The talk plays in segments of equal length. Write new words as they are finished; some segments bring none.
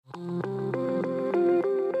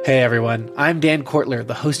Hey everyone, I'm Dan Kortler,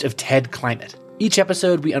 the host of TED Climate. Each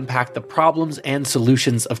episode, we unpack the problems and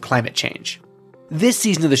solutions of climate change. This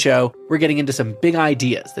season of the show, we're getting into some big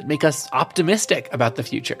ideas that make us optimistic about the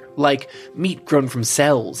future, like meat grown from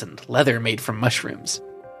cells and leather made from mushrooms.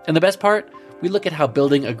 And the best part, we look at how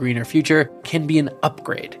building a greener future can be an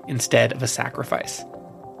upgrade instead of a sacrifice.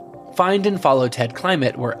 Find and follow TED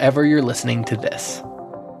Climate wherever you're listening to this.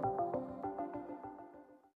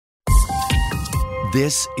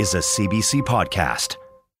 This is a CBC podcast.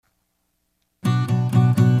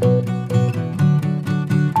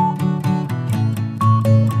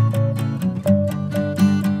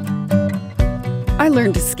 I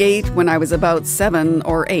learned to skate when I was about 7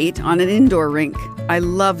 or 8 on an indoor rink. I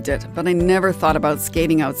loved it, but I never thought about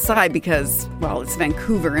skating outside because, well, it's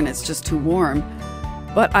Vancouver and it's just too warm.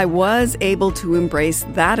 But I was able to embrace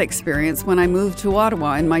that experience when I moved to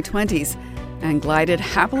Ottawa in my 20s and glided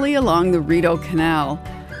happily along the Rideau Canal.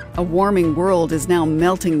 A warming world is now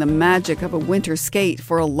melting the magic of a winter skate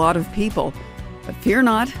for a lot of people. But fear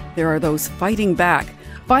not, there are those fighting back,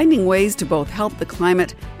 finding ways to both help the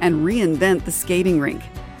climate and reinvent the skating rink.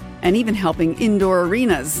 And even helping indoor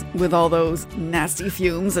arenas, with all those nasty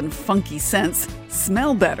fumes and funky scents,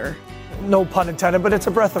 smell better. No pun intended, but it's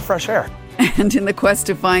a breath of fresh air. And in the quest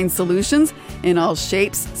to find solutions in all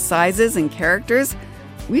shapes, sizes, and characters,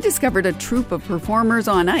 we discovered a troupe of performers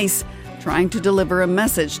on ice trying to deliver a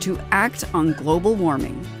message to act on global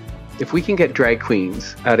warming. If we can get drag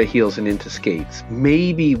queens out of heels and into skates,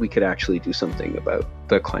 maybe we could actually do something about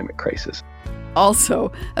the climate crisis.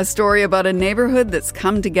 Also, a story about a neighborhood that's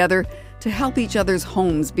come together to help each other's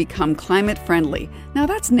homes become climate friendly. Now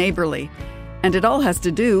that's neighborly. And it all has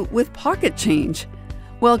to do with pocket change.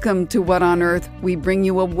 Welcome to What on Earth? We bring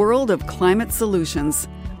you a world of climate solutions.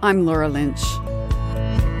 I'm Laura Lynch.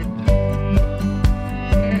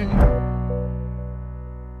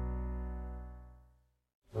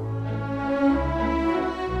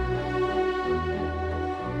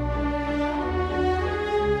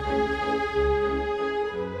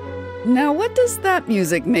 Now, what does that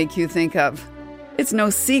music make you think of? It's no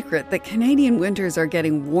secret that Canadian winters are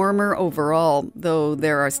getting warmer overall, though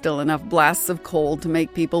there are still enough blasts of cold to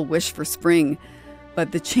make people wish for spring.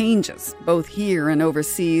 But the changes, both here and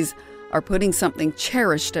overseas, are putting something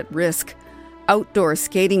cherished at risk. Outdoor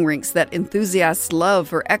skating rinks that enthusiasts love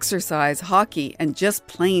for exercise, hockey, and just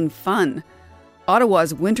plain fun.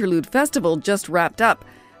 Ottawa's Winterlude Festival just wrapped up,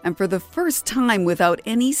 and for the first time without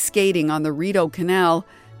any skating on the Rideau Canal,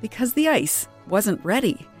 because the ice wasn't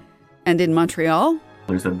ready. And in Montreal?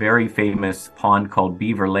 There's a very famous pond called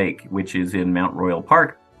Beaver Lake, which is in Mount Royal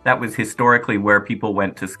Park. That was historically where people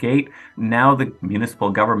went to skate. Now the municipal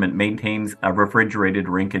government maintains a refrigerated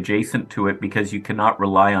rink adjacent to it because you cannot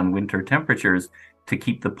rely on winter temperatures to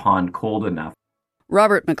keep the pond cold enough.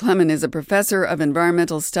 Robert McClellan is a professor of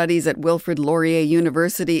environmental studies at Wilfrid Laurier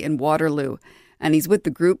University in Waterloo, and he's with the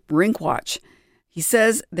group Rinkwatch. He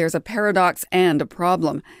says there's a paradox and a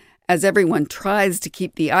problem. As everyone tries to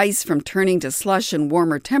keep the ice from turning to slush and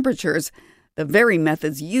warmer temperatures, the very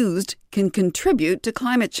methods used can contribute to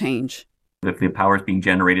climate change. If the power is being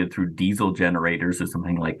generated through diesel generators or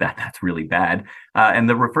something like that, that's really bad. And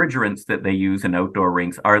the refrigerants that they use in outdoor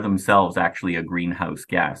rinks are themselves actually a greenhouse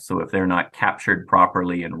gas. So if they're not captured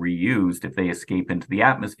properly and reused, if they escape into the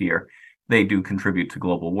atmosphere, they do contribute to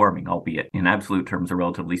global warming, albeit in absolute terms a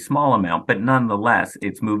relatively small amount. But nonetheless,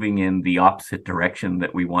 it's moving in the opposite direction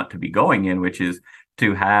that we want to be going in, which is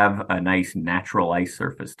to have a nice natural ice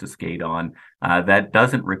surface to skate on that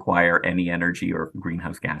doesn't require any energy or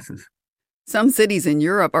greenhouse gases. Some cities in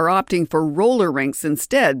Europe are opting for roller rinks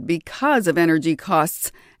instead because of energy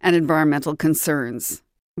costs and environmental concerns.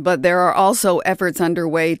 But there are also efforts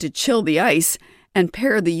underway to chill the ice and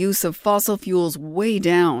pare the use of fossil fuels way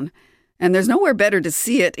down. And there's nowhere better to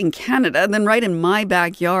see it in Canada than right in my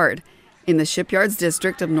backyard, in the Shipyards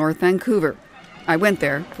district of North Vancouver. I went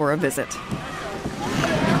there for a visit.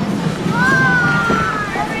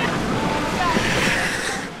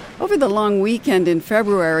 Over the long weekend in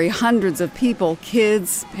February, hundreds of people,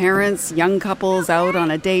 kids, parents, young couples out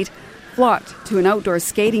on a date, flocked to an outdoor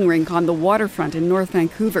skating rink on the waterfront in North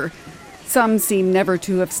Vancouver. Some seem never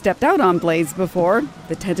to have stepped out on blades before.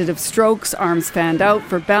 The tentative strokes, arms fanned out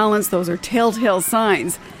for balance, those are telltale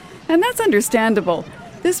signs. And that's understandable.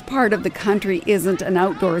 This part of the country isn't an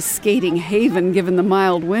outdoor skating haven given the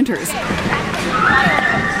mild winters.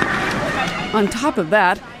 On top of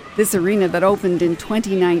that, this arena that opened in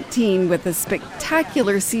 2019 with a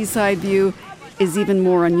spectacular seaside view is even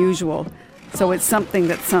more unusual. So it's something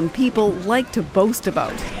that some people like to boast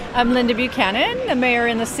about. I'm Linda Buchanan, the mayor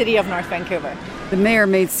in the city of North Vancouver. The mayor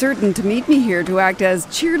made certain to meet me here to act as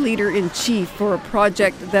cheerleader-in-chief for a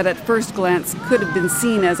project that at first glance could have been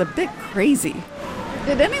seen as a bit crazy.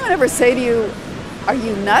 Did anyone ever say to you, are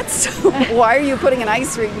you nuts? Why are you putting an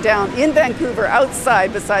ice rink down in Vancouver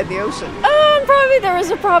outside beside the ocean? Probably there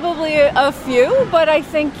was probably a few, but I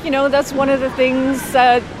think, that's one of the things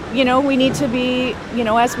that, we need to be,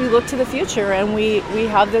 as we look to the future, and we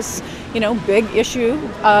have this, big issue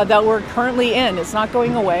that we're currently in. It's not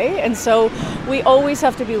going away. And so we always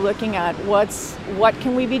have to be looking at what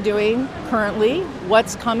can we be doing currently,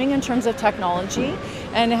 what's coming in terms of technology,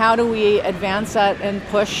 and how do we advance that and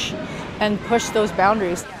push those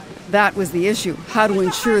boundaries. That was the issue, how to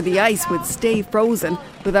ensure the ice would stay frozen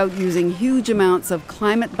without using huge amounts of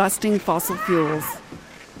climate-busting fossil fuels.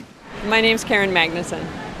 My name's Karen Magnuson.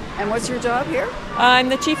 And what's your job here? I'm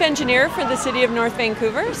the chief engineer for the city of North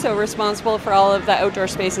Vancouver, so responsible for all of the outdoor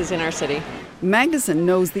spaces in our city. Magnuson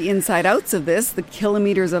knows the inside-outs of this, the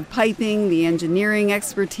kilometers of piping, the engineering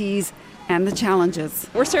expertise, and the challenges.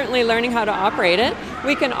 We're certainly learning how to operate it.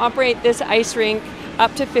 We can operate this ice rink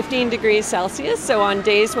up to 15 degrees Celsius, so on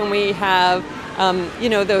days when we have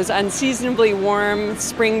those unseasonably warm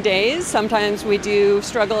spring days, sometimes we do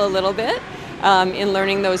struggle a little bit in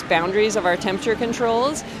learning those boundaries of our temperature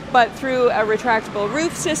controls, but through a retractable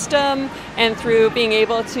roof system and through being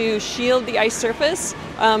able to shield the ice surface,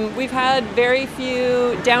 we've had very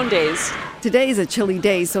few down days. Today's a chilly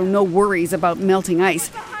day, so no worries about melting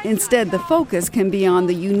ice. Instead, the focus can be on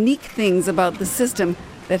the unique things about the system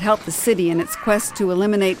that help the city in its quest to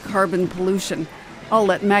eliminate carbon pollution. I'll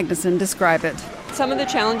let Magnuson describe it. Some of the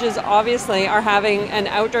challenges, obviously, are having an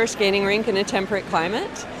outdoor skating rink in a temperate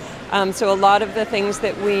climate. So a lot of the things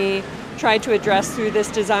that we try to address through this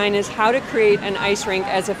design is how to create an ice rink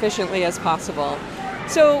as efficiently as possible.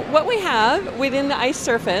 So what we have within the ice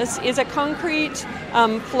surface is a concrete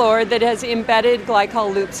floor that has embedded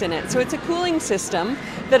glycol loops in it. So it's a cooling system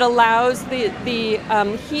that allows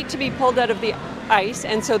the heat to be pulled out of the ice,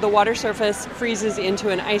 and so the water surface freezes into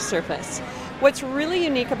an ice surface. What's really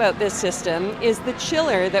unique about this system is the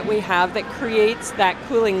chiller that we have that creates that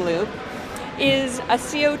cooling loop is a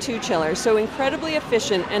CO2 chiller, so incredibly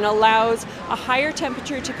efficient and allows a higher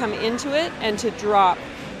temperature to come into it and to drop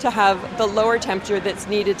to have the lower temperature that's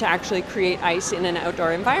needed to actually create ice in an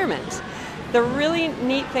outdoor environment. The really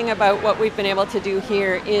neat thing about what we've been able to do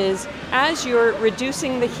here is as you're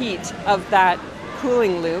reducing the heat of that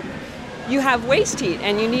cooling loop, you have waste heat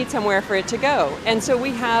and you need somewhere for it to go. And so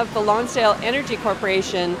we have the Lonsdale Energy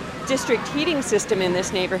Corporation district heating system in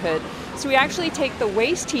this neighborhood. So we actually take the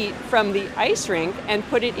waste heat from the ice rink and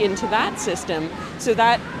put it into that system. So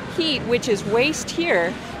that heat, which is waste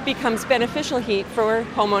here, becomes beneficial heat for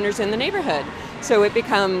homeowners in the neighborhood. So it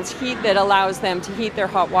becomes heat that allows them to heat their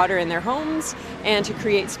hot water in their homes and to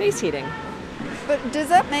create space heating. But does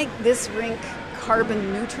that make this rink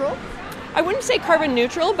carbon neutral? I wouldn't say carbon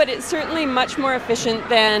neutral, but it's certainly much more efficient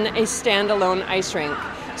than a standalone ice rink.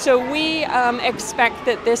 So we expect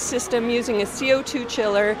that this system using a CO2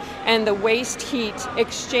 chiller and the waste heat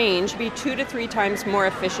exchange be 2 to 3 times more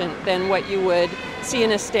efficient than what you would see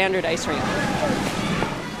in a standard ice rink.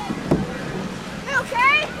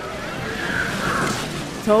 Okay.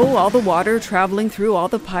 So all the water traveling through all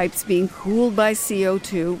the pipes being cooled by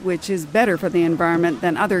CO2, which is better for the environment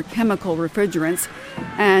than other chemical refrigerants.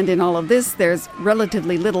 And in all of this, there's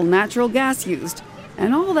relatively little natural gas used.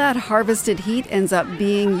 And all that harvested heat ends up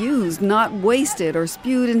being used, not wasted or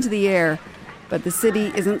spewed into the air. But the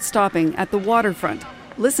city isn't stopping at the waterfront.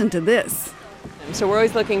 Listen to this. So we're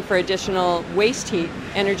always looking for additional waste heat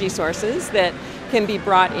energy sources that can be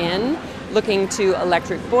brought in, looking to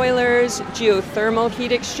electric boilers, geothermal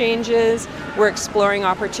heat exchanges. We're exploring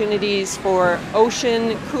opportunities for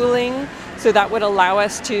ocean cooling. So that would allow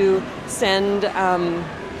us to send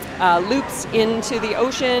loops into the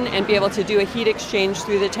ocean and be able to do a heat exchange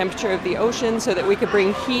through the temperature of the ocean so that we could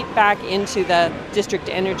bring heat back into the district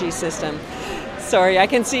energy system. Sorry, I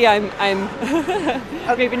can see I'm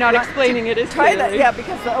maybe not explaining it as Try clearly. that, yeah,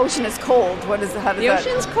 because the ocean is cold. The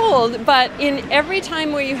ocean's cold, but in every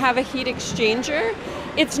time where you have a heat exchanger,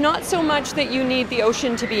 it's not so much that you need the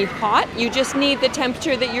ocean to be hot, you just need the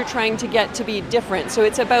temperature that you're trying to get to be different. So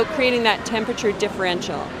it's about creating that temperature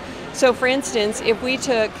differential. So for instance, if we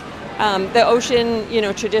took the ocean,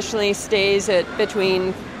 traditionally stays at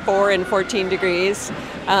between 4 and 14 degrees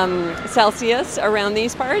Celsius around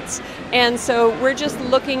these parts. And so we're just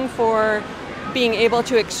looking for being able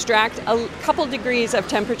to extract a couple degrees of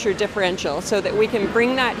temperature differential so that we can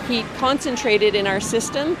bring that heat concentrated in our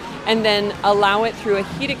system and then allow it through a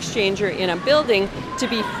heat exchanger in a building to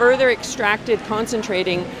be further extracted,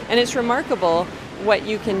 concentrating. And it's remarkable what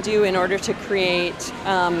you can do in order to create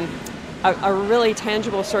a really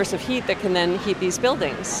tangible source of heat that can then heat these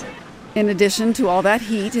buildings. In addition to all that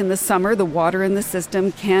heat, in the summer, the water in the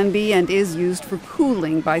system can be and is used for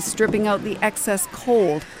cooling by stripping out the excess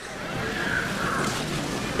cold.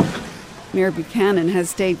 Mayor Buchanan has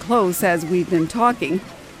stayed close as we've been talking,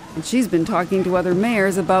 and she's been talking to other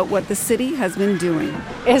mayors about what the city has been doing.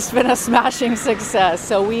 It's been a smashing success.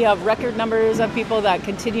 So we have record numbers of people that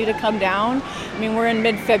continue to come down. I mean, we're in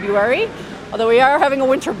mid-February, although we are having a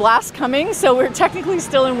winter blast coming, so we're technically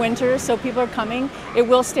still in winter, so people are coming. It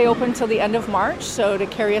will stay open till the end of March, so to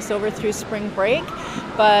carry us over through spring break.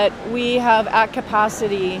 But we have at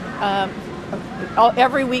capacity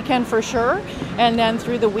every weekend for sure, and then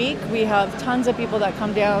through the week we have tons of people that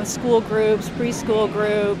come down, school groups, preschool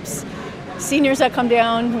groups, seniors that come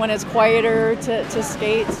down when it's quieter to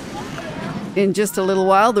skate. In just a little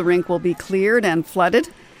while, the rink will be cleared and flooded.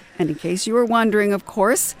 And in case you were wondering, of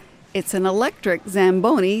course, it's an electric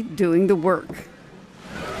Zamboni doing the work.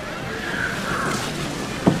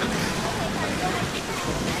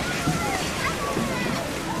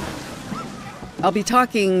 I'll be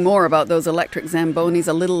talking more about those electric Zambonis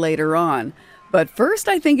a little later on. But first,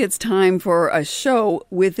 I think it's time for a show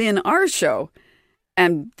within our show.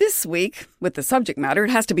 And this week, with the subject matter, it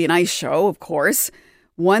has to be an ice show, of course.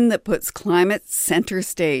 One that puts climate center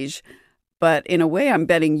stage. But in a way I'm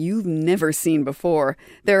betting you've never seen before.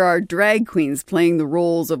 There are drag queens playing the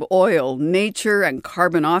roles of oil, nature, and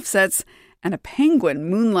carbon offsets, and a penguin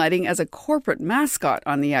moonlighting as a corporate mascot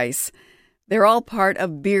on the ice. They're all part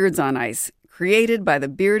of Beards on Ice, created by the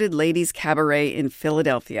Bearded Ladies Cabaret in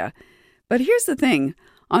Philadelphia. But here's the thing.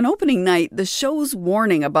 On opening night, the show's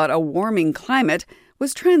warning about a warming climate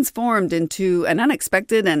was transformed into an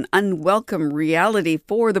unexpected and unwelcome reality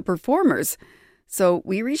for the performers. So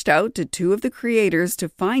we reached out to two of the creators to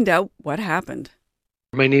find out what happened.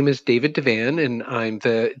 My name is David Devan, and I'm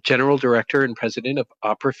the General Director and President of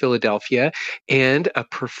Opera Philadelphia and a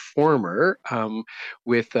performer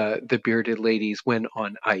with the Bearded Ladies when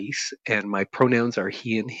on ice, and my pronouns are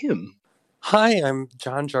he and him. Hi, I'm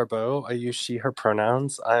John Jarbeau. I use she, her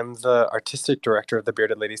pronouns. I'm the Artistic Director of the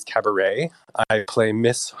Bearded Ladies Cabaret. I play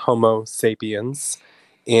Miss Homo Sapiens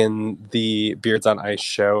in the Beards on Ice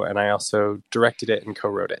show, and I also directed it and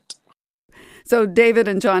co-wrote it. So David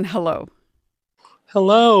and John, hello.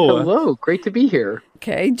 Hello. Hello, great to be here.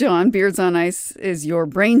 Okay, John, Beards on Ice is your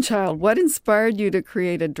brainchild. What inspired you to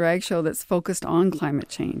create a drag show that's focused on climate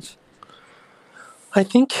change? I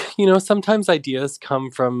think, sometimes ideas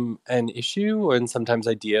come from an issue, and sometimes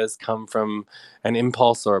ideas come from an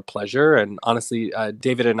impulse or a pleasure. And honestly,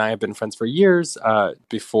 David and I have been friends for years.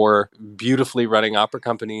 Before beautifully running opera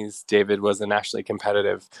companies, David was a nationally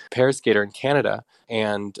competitive pair skater in Canada.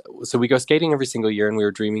 And so we go skating every single year, and we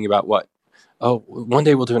were dreaming about one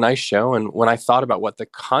day we'll do an ice show. And when I thought about what the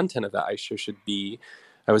content of that ice show should be,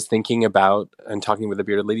 I was thinking about and talking with the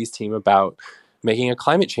Bearded Ladies team about making a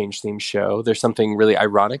climate change themed show. There's something really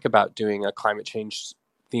ironic about doing a climate change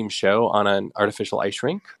themed show on an artificial ice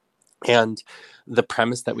rink. And the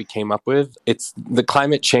premise that we came up with, it's the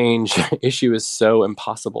climate change issue is so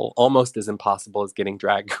impossible, almost as impossible as getting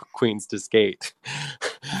drag queens to skate.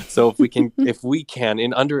 So if we can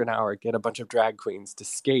in under an hour get a bunch of drag queens to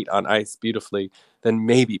skate on ice beautifully, then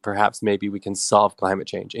perhaps maybe we can solve climate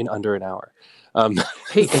change in under an hour.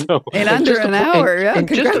 In under an hour, yeah.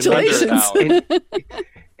 Congratulations.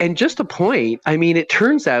 And just a point, I mean, it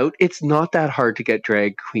turns out it's not that hard to get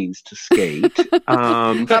drag queens to skate.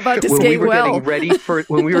 How about to skate well?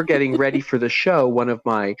 When we were getting ready for the show, one of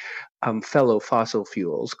my fellow fossil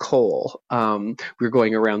fuels, Cole, we were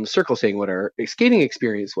going around the circle saying what our skating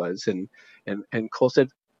experience was. And Cole said,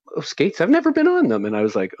 "Oh, skates, I've never been on them." And I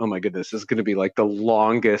was like, oh my goodness, this is going to be like the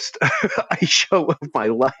longest ice show of my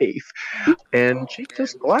life. And she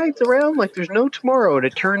just glides around like there's no tomorrow. And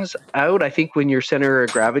it turns out, I think when your center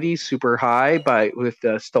of gravity is super high with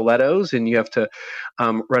stilettos and you have to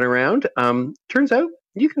run around, turns out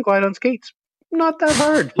you can glide on skates. Not that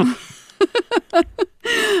hard.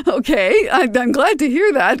 Okay, I'm glad to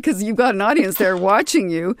hear that because you've got an audience there watching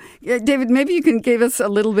you. Yeah, David, maybe you can give us a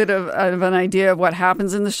little bit of an idea of what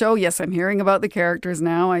happens in the show. Yes, I'm hearing about the characters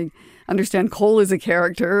now. I understand Cole is a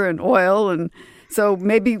character and oil. And so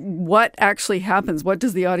maybe what actually happens? What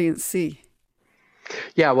does the audience see?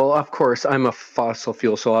 Yeah, well, of course, I'm a fossil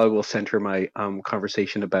fuel, so I will center my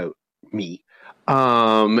conversation about me.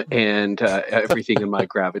 And everything in my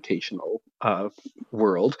gravitational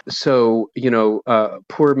world. So,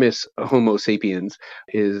 poor Miss Homo Sapiens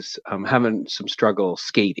is having some struggle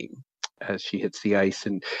skating. as she hits the ice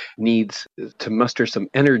and needs to muster some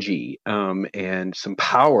energy and some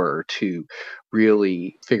power to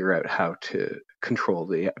really figure out how to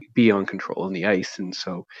be on control on the ice. And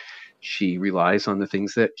so she relies on the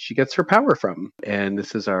things that she gets her power from. And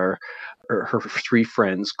this is her three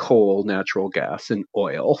friends: coal, natural gas, and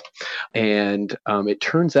oil. And it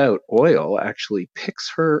turns out oil actually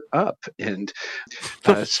picks her up and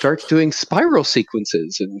starts doing spiral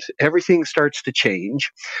sequences, and everything starts to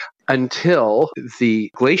change until the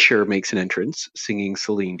glacier makes an entrance, singing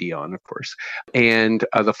Celine Dion, of course, and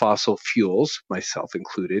the fossil fuels, myself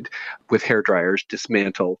included, with hair dryers,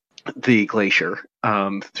 dismantle the glacier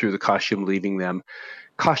through the costume, leaving them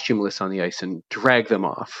costumeless on the ice and drag them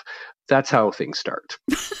off. That's how things start.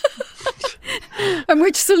 And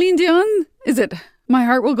which Celine Dion is it? My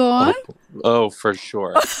Heart Will Go On? Oh, for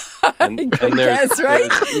sure. And there's right?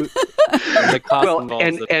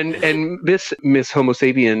 And Miss Homo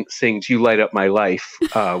Sapien sings "You Light Up My Life"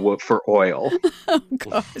 for oil. Oh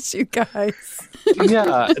gosh, you guys.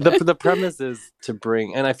 Yeah, the premise is to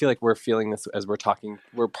bring, and I feel like we're feeling this as we're talking.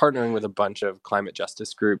 We're partnering with a bunch of climate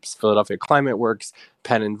justice groups: Philadelphia Climate Works,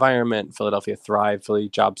 Penn Environment, Philadelphia Thrive, Philly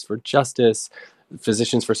Jobs for Justice,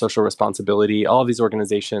 Physicians for Social Responsibility, all of these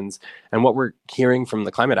organizations. And what we're hearing from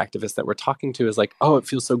the climate activists that we're talking to is like, oh, it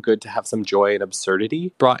feels so good to have some joy and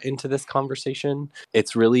absurdity brought into this conversation.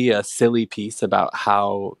 It's really a silly piece about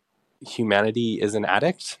how humanity is an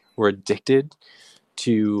addict. We're addicted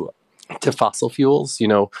to fossil fuels. You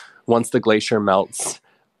know, once the glacier melts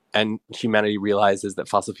and humanity realizes that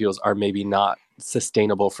fossil fuels are maybe not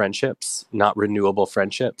sustainable friendships, not renewable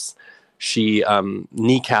friendships, she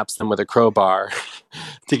kneecaps them with a crowbar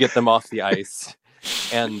to get them off the ice,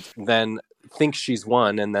 and then thinks she's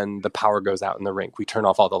won. And then the power goes out in the rink. We turn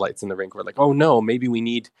off all the lights in the rink. We're like, oh no, maybe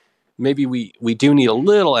we do need a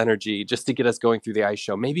little energy just to get us going through the ice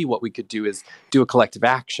show. Maybe what we could do is do a collective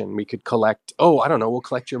action. We could collect, we'll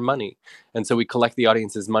collect your money. And so we collect the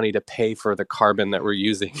audience's money to pay for the carbon that we're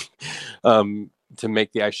using to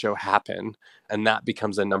make the ice show happen. And that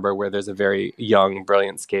becomes a number where there's a very young,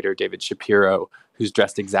 brilliant skater, David Shapiro, who's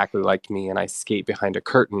dressed exactly like me, and I skate behind a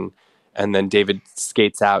curtain. And then David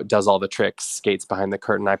skates out, does all the tricks, skates behind the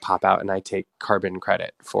curtain. I pop out and I take carbon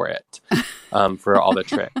credit for it, for all the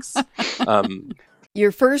tricks.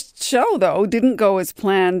 Your first show, though, didn't go as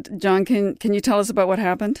planned. John, can you tell us about what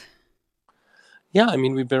happened? Yeah, I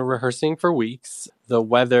mean, we've been rehearsing for weeks. The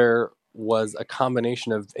weather was a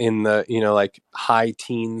combination of in the, high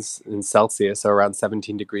teens in Celsius, so around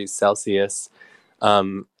 17 degrees Celsius.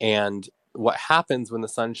 And what happens when the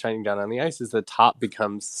sun's shining down on the ice is the top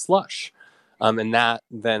becomes slush. And that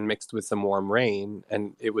then mixed with some warm rain,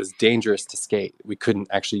 and it was dangerous to skate. We couldn't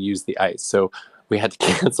actually use the ice. So we had to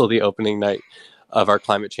cancel the opening night of our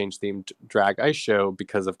climate change themed drag ice show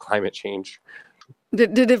because of climate change.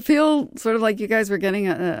 Did it feel sort of like you guys were getting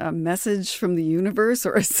a message from the universe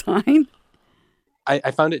or a sign?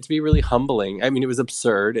 I found it to be really humbling. I mean, it was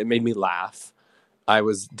absurd. It made me laugh. I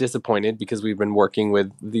was disappointed because we've been working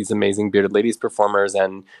with these amazing Bearded Ladies performers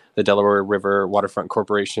and the Delaware River Waterfront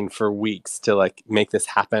Corporation for weeks to make this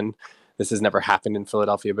happen. This has never happened in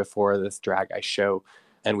Philadelphia before, this drag ice show.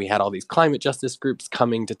 And we had all these climate justice groups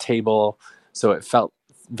coming to table. So it felt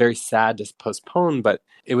very sad to postpone, but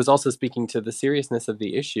it was also speaking to the seriousness of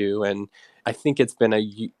the issue. And I think it's been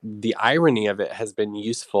the irony of it has been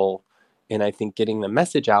useful in, I think, getting the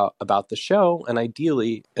message out about the show. And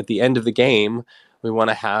ideally, at the end of the game, we want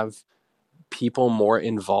to have people more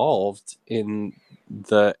involved in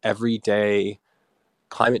the everyday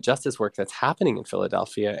climate justice work that's happening in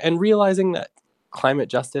Philadelphia, and realizing that climate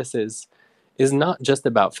justice is not just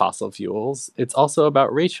about fossil fuels. It's also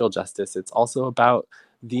about racial justice. It's also about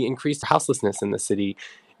the increased houselessness in the city.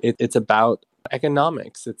 It's about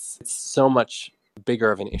economics. It's so much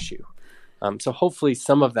bigger of an issue. So hopefully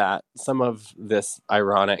some of this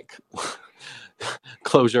ironic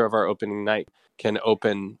closure of our opening night can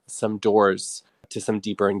open some doors to some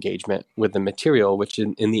deeper engagement with the material, which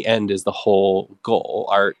in the end is the whole goal.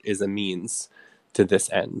 Art is a means to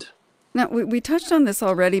this end. Now, we touched on this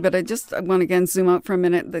already, but I just want to again zoom out for a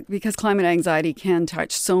minute, because climate anxiety can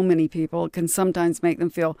touch so many people. It can sometimes make them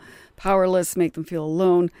feel powerless, make them feel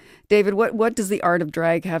alone. David, what does the art of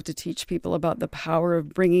drag have to teach people about the power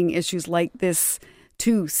of bringing issues like this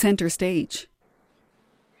to center stage?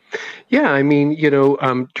 Yeah, I mean,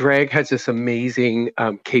 drag has this amazing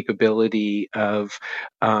capability of,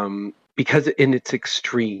 because in its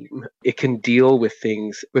extreme, it can deal with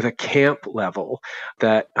things with a camp level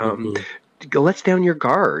that lets down your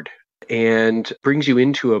guard. and brings you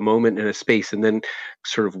into a moment and a space, and then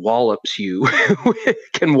sort of wallops you,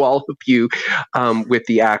 can wallop you with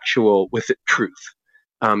the truth.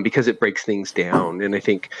 Because it breaks things down. And I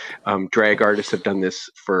think drag artists have done this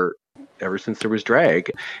for ever since there was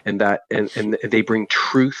drag, and they bring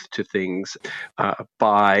truth to things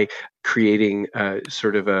by creating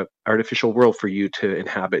sort of a artificial world for you to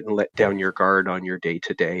inhabit and let down your guard on your day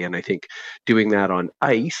to day. And I think doing that on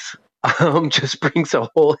ice just brings a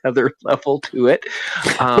whole other level to it,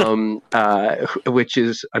 which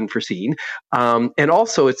is unforeseen. And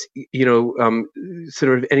also it's,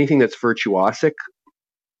 sort of anything that's virtuosic,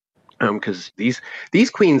 because these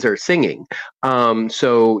queens are singing.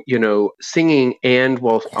 So, singing and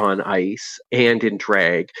while on ice and in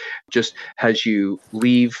drag just has you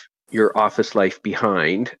leave your office life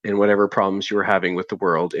behind and whatever problems you were having with the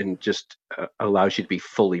world, and just allows you to be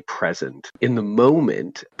fully present in the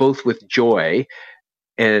moment, both with joy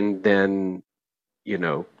and then,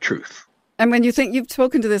 truth. And when you think, you've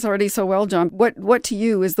spoken to this already so well, John, what to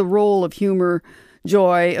you is the role of humor,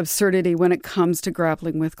 joy, absurdity when it comes to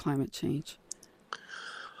grappling with climate change?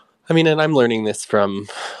 I mean, and I'm learning this from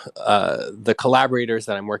the collaborators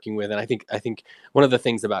that I'm working with. And I think one of the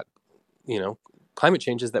things about, climate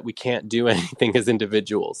change is that we can't do anything as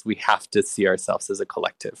individuals. We have to see ourselves as a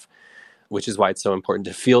collective, which is why it's so important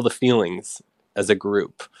to feel the feelings as a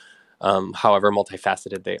group, however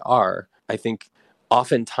multifaceted they are. I think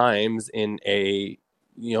oftentimes in a,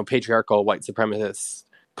 patriarchal, white supremacist,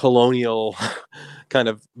 colonial kind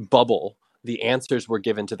of bubble, the answers were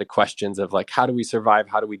given to the questions of like, how do we survive?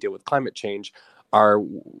 How do we deal with climate change? Are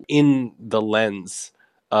in the lens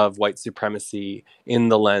of white supremacy, in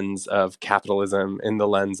the lens of capitalism, in the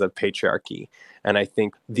lens of patriarchy. And I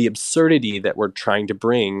think the absurdity that we're trying to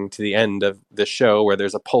bring to the end of the show, where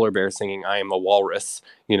there's a polar bear singing, "I am a walrus,"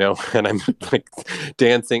 and I'm like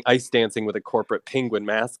ice dancing with a corporate penguin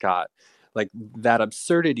mascot. Like, that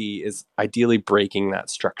absurdity is ideally breaking that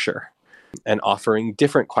structure and offering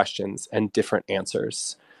different questions and different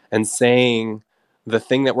answers, and saying the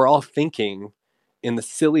thing that we're all thinking in the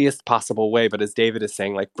silliest possible way. But as David is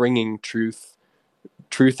saying, like, bringing truth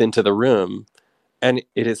into the room. And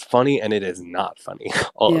it is funny and it is not funny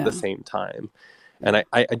all at the same time. And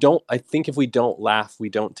I think if we don't laugh, we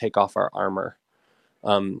don't take off our armor.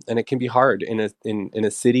 And it can be hard in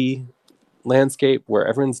a city landscape where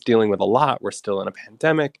everyone's dealing with a lot. We're still in a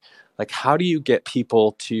pandemic. Like, how do you get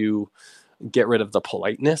people to get rid of the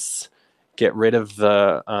politeness, get rid of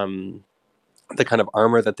the kind of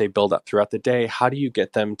armor that they build up throughout the day? How do you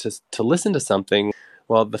get them to listen to something?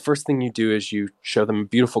 Well, the first thing you do is you show them a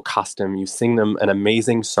beautiful costume, you sing them an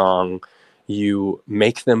amazing song, you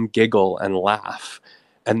make them giggle and laugh.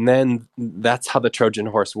 And then that's how the Trojan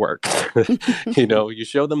horse works. You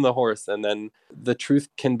show them the horse, and then the truth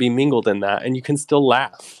can be mingled in that, and you can still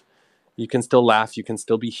laugh. You can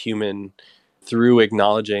still be human through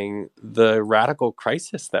acknowledging the radical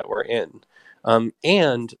crisis that we're in.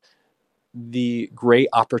 And the great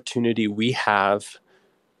opportunity we have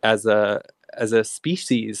as a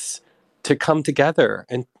species to come together.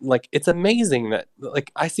 And like, it's amazing that,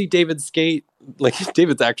 like, I see David skate, like,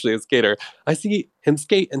 David's actually a skater. I see him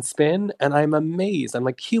skate and spin, and I'm amazed. I'm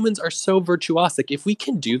like, humans are so virtuosic. If we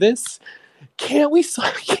can do this, can't we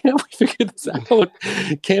figure this out?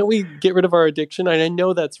 Can't we get rid of our addiction? And I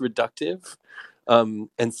know that's reductive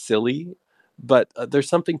and silly, but there's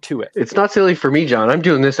something to it. It's not silly for me, John. I'm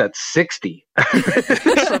doing this at 60.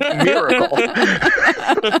 It's a miracle.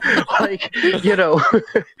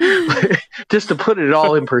 Just to put it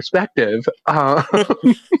all in perspective,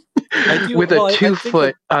 with a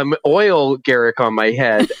 2-foot oil Garrick on my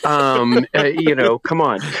head, come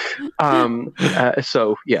on.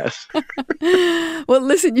 So, yes. Well,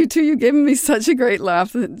 listen, you two, you've given me such a great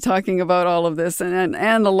laugh talking about all of this, and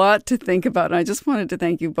a lot to think about. And I just wanted to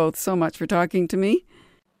thank you both so much for talking to me.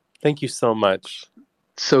 Thank you so much.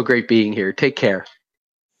 So great being here. Take care.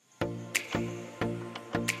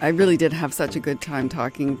 I really did have such a good time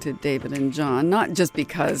talking to David and John, not just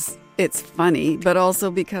because it's funny, but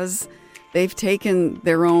also because they've taken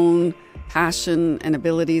their own passion and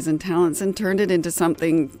abilities and talents and turned it into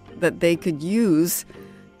something that they could use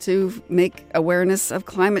to make awareness of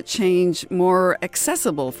climate change more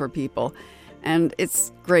accessible for people. And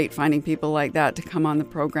it's great finding people like that to come on the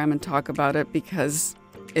program and talk about it, because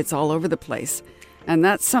it's all over the place. And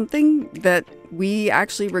that's something that we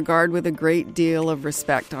actually regard with a great deal of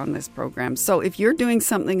respect on this program. So if you're doing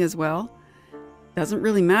something as well, doesn't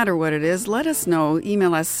really matter what it is, let us know.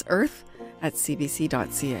 Email us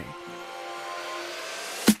earth@cbc.ca.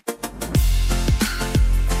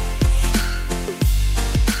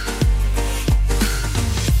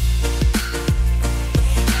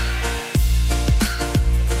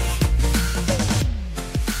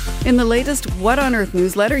 In the latest What on Earth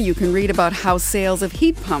newsletter, you can read about how sales of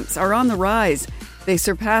heat pumps are on the rise. They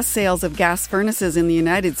surpassed sales of gas furnaces in the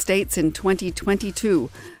United States in 2022,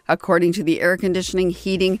 according to the Air Conditioning,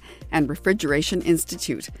 Heating, and Refrigeration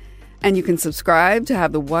Institute. And you can subscribe to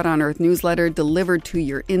have the What on Earth newsletter delivered to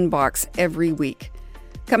your inbox every week.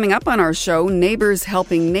 Coming up on our show, neighbors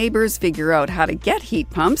helping neighbors figure out how to get heat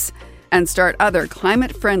pumps and start other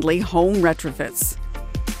climate-friendly home retrofits.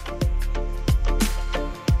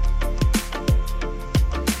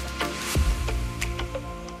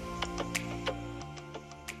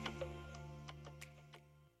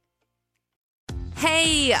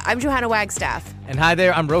 Hey, I'm Johanna Wagstaff. And hi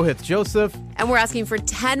there, I'm Rohith Joseph. And we're asking for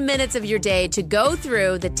 10 minutes of your day to go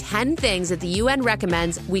through the 10 things that the UN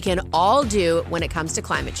recommends we can all do when it comes to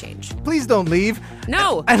climate change. Please don't leave.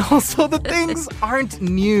 No. And also, the things aren't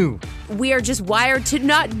new. We are just wired to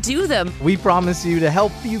not do them. We promise you to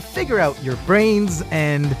help you figure out your brains,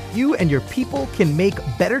 and you and your people can make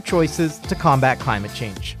better choices to combat climate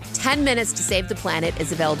change. 10 Minutes to Save the Planet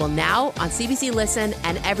is available now on CBC Listen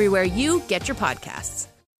and everywhere you get your podcasts.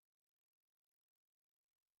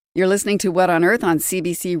 You're listening to What on Earth on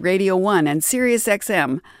CBC Radio 1 and Sirius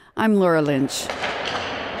XM. I'm Laura Lynch.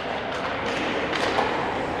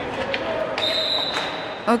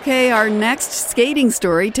 Okay, our next skating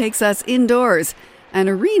story takes us indoors. An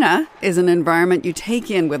arena is an environment you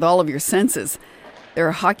take in with all of your senses. There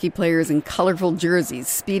are hockey players in colorful jerseys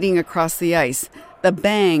speeding across the ice, the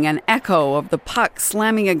bang and echo of the puck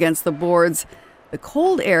slamming against the boards, the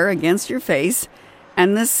cold air against your face,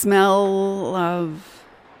 and the smell of...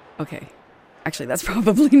 Okay, actually, that's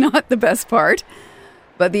probably not the best part.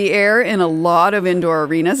 But the air in a lot of indoor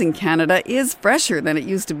arenas in Canada is fresher than it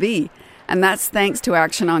used to be. And that's thanks to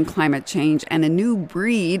action on climate change and a new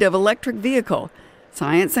breed of electric vehicle.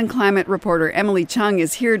 Science and climate reporter Emily Chung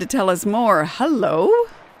is here to tell us more. Hello.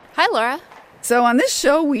 Hi, Laura. So on this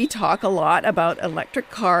show, we talk a lot about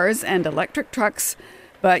electric cars and electric trucks,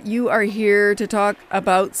 but you are here to talk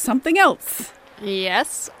about something else.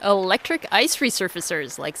 Yes, electric ice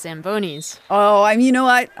resurfacers like Zambonis. Oh, you know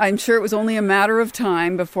what? I'm sure it was only a matter of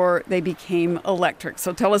time before they became electric.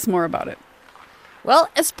 So tell us more about it. Well,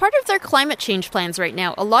 as part of their climate change plans right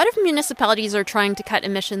now, a lot of municipalities are trying to cut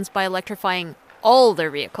emissions by electrifying all their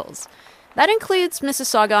vehicles. That includes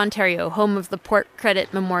Mississauga, Ontario, home of the Port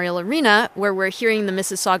Credit Memorial Arena, where we're hearing the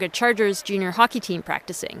Mississauga Chargers junior hockey team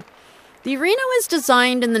practicing. The arena was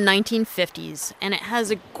designed in the 1950s, and it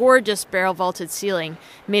has a gorgeous barrel-vaulted ceiling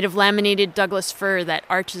made of laminated Douglas fir that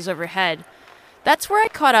arches overhead. That's where I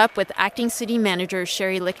caught up with acting city manager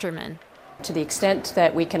Sherry Lichterman. To the extent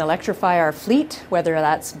that we can electrify our fleet, whether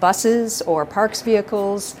that's buses or parks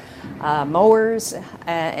vehicles, mowers,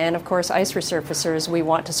 and of course ice resurfacers, we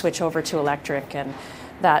want to switch over to electric. And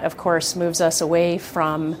that, of course, moves us away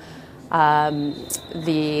from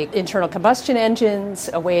the internal combustion engines,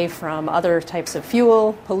 away from other types of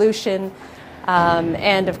fuel, pollution,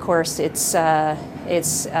 and of course it's a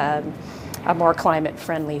more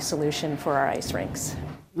climate-friendly solution for our ice rinks.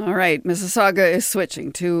 All right, Mississauga is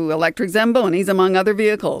switching to electric Zambonis among other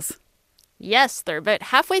vehicles. Yes, they're about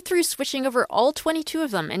halfway through switching over all 22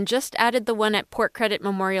 of them and just added the one at Port Credit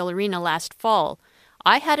Memorial Arena last fall.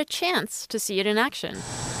 I had a chance to see it in action.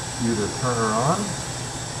 Either turn her on.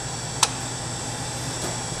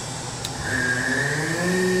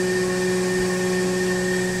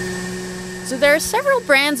 So there are several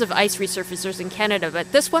brands of ice resurfacers in Canada,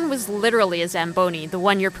 but this one was literally a Zamboni, the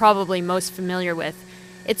one you're probably most familiar with.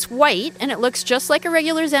 It's white, and it looks just like a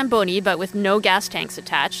regular Zamboni, but with no gas tanks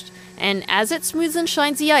attached. And as it smooths and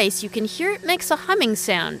shines the ice, you can hear it makes a humming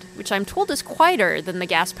sound, which I'm told is quieter than the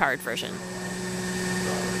gas-powered version.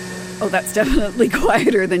 Oh, that's definitely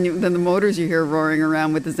quieter than the motors you hear roaring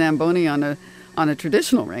around with the Zamboni on a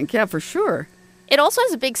traditional rink. Yeah, for sure. It also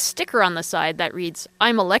has a big sticker on the side that reads,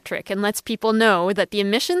 "I'm electric," and lets people know that the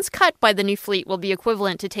emissions cut by the new fleet will be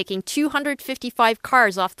equivalent to taking 255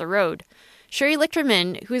 cars off the road. Sherry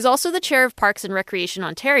Lichterman, who is also the chair of Parks and Recreation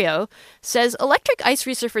Ontario, says electric ice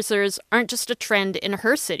resurfacers aren't just a trend in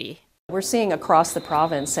her city. We're seeing across the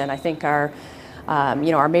province, and I think our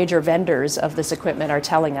major vendors of this equipment are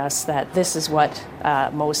telling us that this is what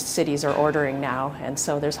most cities are ordering now. And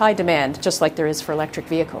so there's high demand, just like there is for electric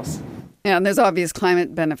vehicles. Yeah, and there's obvious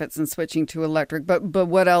climate benefits in switching to electric. But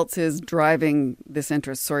what else is driving this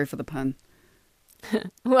interest? Sorry for the pun.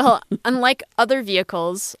 Well, unlike other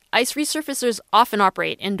vehicles, ice resurfacers often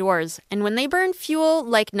operate indoors, and when they burn fuel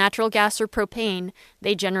like natural gas or propane,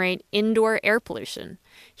 they generate indoor air pollution.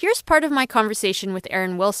 Here's part of my conversation with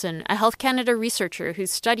Erin Wilson, a Health Canada researcher who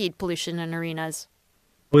studied pollution in arenas.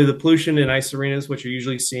 With the pollution in ice arenas, what you're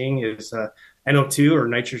usually seeing is NO2 or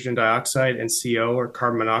nitrogen dioxide and CO or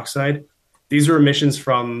carbon monoxide. These are emissions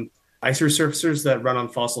from ice resurfacers that run on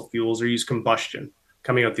fossil fuels or use combustion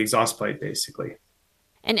coming out the exhaust pipe, basically.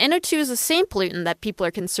 And NO2 is the same pollutant that people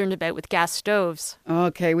are concerned about with gas stoves.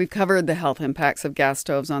 Okay, we've covered the health impacts of gas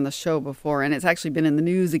stoves on the show before, and it's actually been in the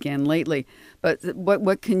news again lately. But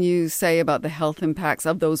what can you say about the health impacts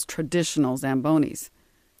of those traditional Zambonis?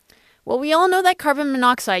 Well, we all know that carbon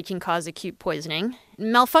monoxide can cause acute poisoning.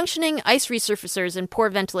 Malfunctioning ice resurfacers and poor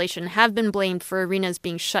ventilation have been blamed for arenas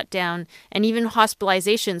being shut down and even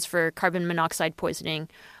hospitalizations for carbon monoxide poisoning,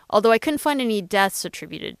 although I couldn't find any deaths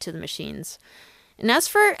attributed to the machines. And as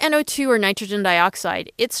for NO2 or nitrogen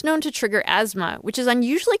dioxide, it's known to trigger asthma, which is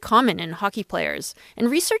unusually common in hockey players. And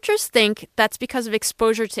researchers think that's because of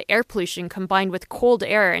exposure to air pollution combined with cold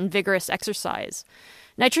air and vigorous exercise.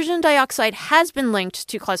 Nitrogen dioxide has been linked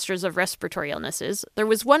to clusters of respiratory illnesses. There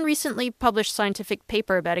was one recently published scientific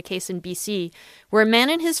paper about a case in BC where a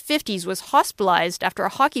man in his 50s was hospitalized after a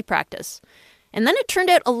hockey practice. And then it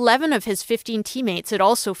turned out 11 of his 15 teammates had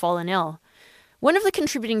also fallen ill. One of the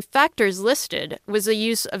contributing factors listed was the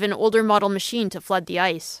use of an older model machine to flood the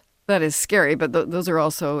ice. That is scary, but those are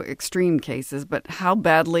also extreme cases. But how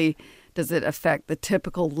badly does it affect the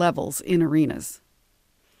typical levels in arenas?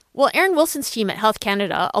 Well, Aaron Wilson's team at Health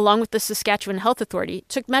Canada, along with the Saskatchewan Health Authority,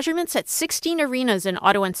 took measurements at 16 arenas in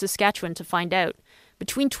Ottawa and Saskatchewan to find out.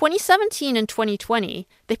 Between 2017 and 2020,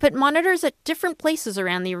 they put monitors at different places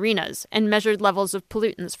around the arenas and measured levels of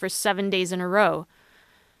pollutants for 7 days in a row.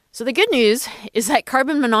 So the good news is that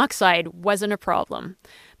carbon monoxide wasn't a problem,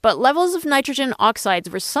 but levels of nitrogen oxides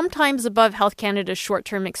were sometimes above Health Canada's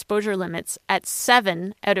short-term exposure limits at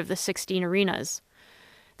 7 out of the 16 arenas.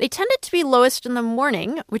 They tended to be lowest in the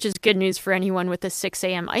morning, which is good news for anyone with a 6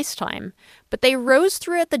 a.m. ice time, but they rose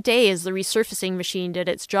throughout the day as the resurfacing machine did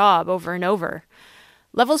its job over and over.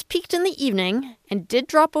 Levels peaked in the evening and did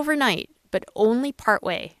drop overnight, but only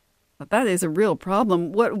partway. But that is a real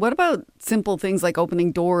problem. What about simple things like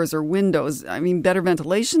opening doors or windows? I mean, better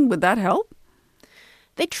ventilation, would that help?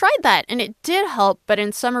 They tried that, and it did help, but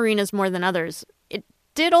in some arenas more than others. It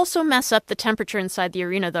did also mess up the temperature inside the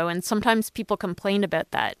arena, though, and sometimes people complained about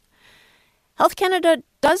that. Health Canada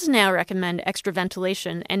does now recommend extra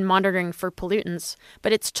ventilation and monitoring for pollutants,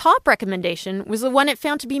 but its top recommendation was the one it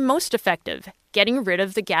found to be most effective, getting rid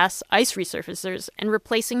of the gas ice resurfacers and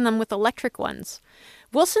replacing them with electric ones.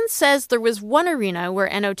 Wilson says there was one arena where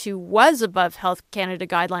NO2 was above Health Canada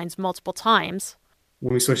guidelines multiple times.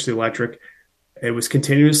 When we switched to electric, it was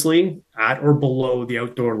continuously at or below the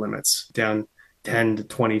outdoor limits, down 10 to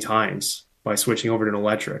 20 times by switching over to an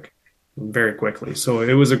electric very quickly. So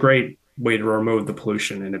it was a great way to remove the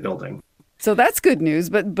pollution in a building. So that's good news,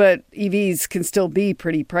 but EVs can still be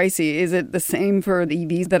pretty pricey. Is it the same for the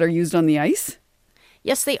EVs that are used on the ice?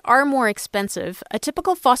 Yes, they are more expensive. A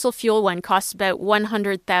typical fossil fuel one costs about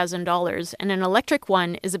 $100,000, and an electric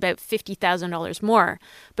one is about $50,000 more.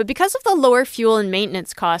 But because of the lower fuel and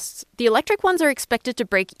maintenance costs, the electric ones are expected to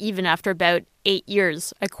break even after about 8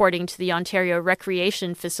 years, according to the Ontario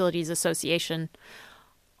Recreation Facilities Association.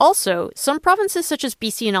 Also, some provinces such as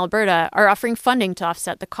BC and Alberta are offering funding to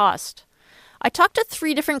offset the cost. I talked to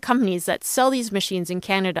 3 different companies that sell these machines in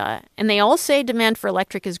Canada, and they all say demand for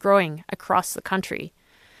electric is growing across the country.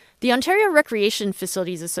 The Ontario Recreation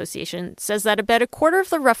Facilities Association says that about a quarter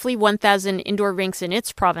of the roughly 1,000 indoor rinks in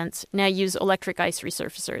its province now use electric ice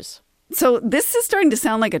resurfacers. So this is starting to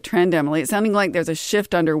sound like a trend, Emily. It's sounding like there's a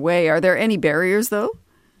shift underway. Are there any barriers, though?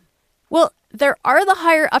 Well, there are the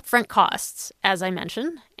higher upfront costs, as I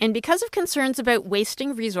mentioned, and because of concerns about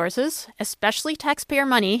wasting resources, especially taxpayer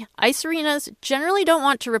money, ice arenas generally don't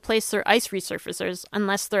want to replace their ice resurfacers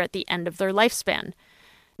unless they're at the end of their lifespan.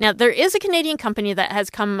 Now, there is a Canadian company that has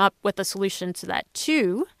come up with a solution to that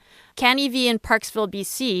too, CanEV in Parksville,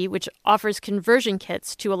 BC, which offers conversion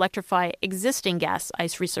kits to electrify existing gas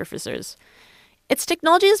ice resurfacers. Its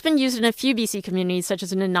technology has been used in a few BC communities, such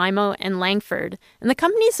as Nanaimo and Langford, and the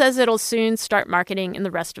company says it'll soon start marketing in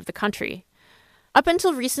the rest of the country. Up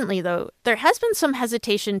until recently, though, there has been some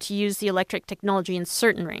hesitation to use the electric technology in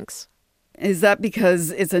certain rinks. Is that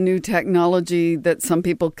because it's a new technology that some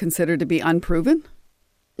people consider to be unproven?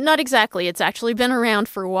 Not exactly. It's actually been around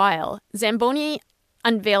for a while. Zamboni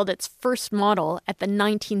unveiled its first model at the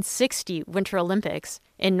 1960 Winter Olympics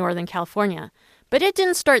in Northern California. But it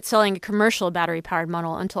didn't start selling a commercial battery-powered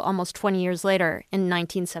model until almost 20 years later, in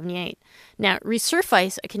 1978. Now,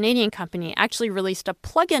 Resurface, a Canadian company, actually released a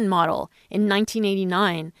plug-in model in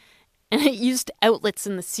 1989, and it used outlets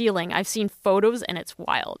in the ceiling. I've seen photos, and it's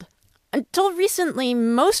wild. Until recently,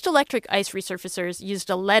 most electric ice resurfacers used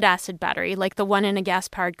a lead-acid battery, like the one in a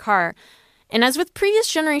gas-powered car. And as with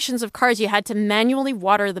previous generations of cars, you had to manually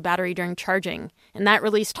water the battery during charging. And that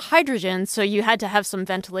released hydrogen, so you had to have some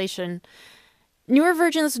ventilation. Newer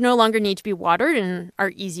versions no longer need to be watered and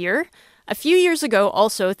are easier. A few years ago,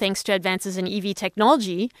 also, thanks to advances in EV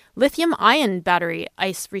technology, lithium-ion battery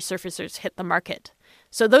ice resurfacers hit the market.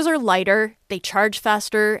 So those are lighter, they charge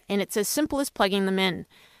faster, and it's as simple as plugging them in.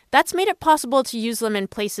 That's made it possible to use them in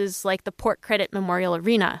places like the Port Credit Memorial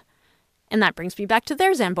Arena. And that brings me back to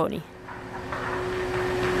their Zamboni.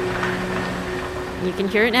 You can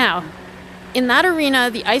hear it now. In that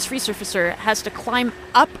arena, the ice resurfacer has to climb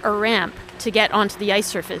up a ramp to get onto the ice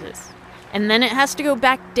surfaces. And then it has to go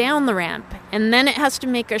back down the ramp. And then it has to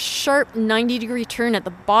make a sharp 90-degree turn at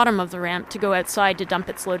the bottom of the ramp to go outside to dump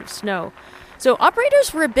its load of snow. So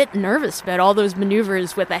operators were a bit nervous about all those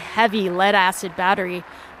maneuvers with a heavy lead-acid battery,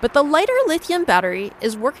 but the lighter lithium battery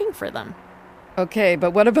is working for them. Okay,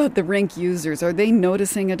 but what about the rink users? Are they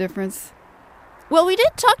noticing a difference? Well, we did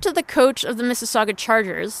talk to the coach of the Mississauga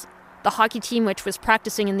Chargers, the hockey team which was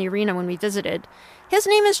practicing in the arena when we visited. His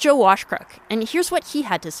name is Joe Washcrook, and here's what he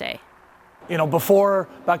had to say. You know, before,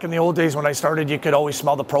 back in the old days when I started, you could always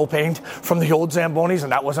smell the propane from the old Zambonis,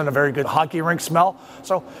 and that wasn't a very good hockey rink smell.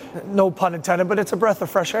 So, no pun intended, but it's a breath of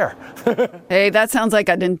fresh air. Hey, that sounds like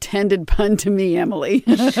an intended pun to me, Emily.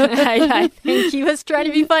 I think he was trying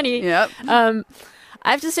to be funny. Yep. I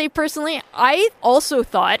have to say, personally, I also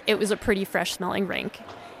thought it was a pretty fresh-smelling rink.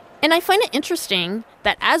 And I find it interesting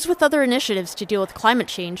that, as with other initiatives to deal with climate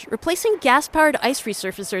change, replacing gas-powered ice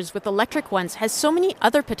resurfacers with electric ones has so many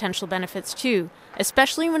other potential benefits too,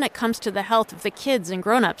 especially when it comes to the health of the kids and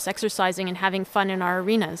grown-ups exercising and having fun in our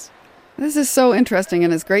arenas. This is so interesting,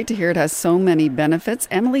 and it's great to hear it has so many benefits.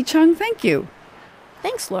 Emily Chung, thank you.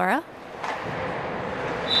 Thanks, Laura.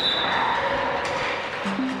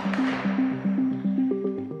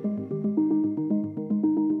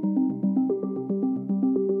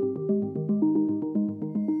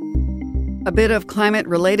 A bit of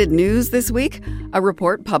climate-related news this week. A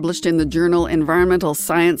report published in the journal Environmental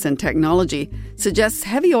Science and Technology suggests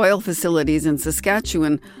heavy oil facilities in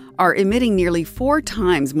Saskatchewan are emitting nearly 4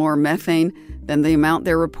 times more methane than the amount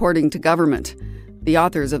they're reporting to government. The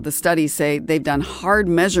authors of the study say they've done hard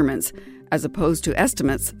measurements as opposed to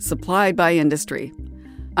estimates supplied by industry.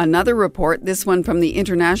 Another report, this one from the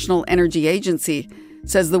International Energy Agency,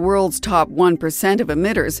 says the world's top 1% of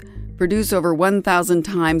emitters produce over 1,000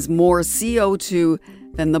 times more CO2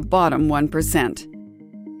 than the bottom 1%.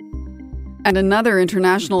 And another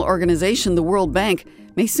international organization, the World Bank,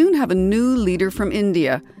 may soon have a new leader from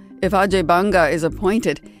India. If Ajay Banga is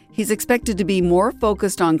appointed, he's expected to be more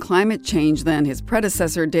focused on climate change than his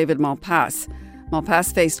predecessor, David Malpass.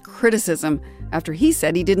 Malpass faced criticism after he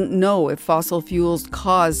said he didn't know if fossil fuels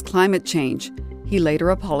caused climate change. He later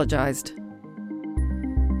apologized.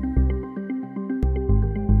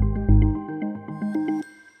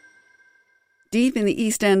 Deep in the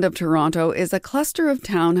east end of Toronto is a cluster of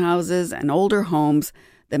townhouses and older homes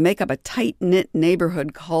that make up a tight-knit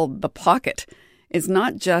neighborhood called The Pocket. It's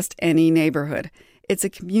not just any neighborhood. It's a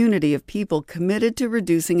community of people committed to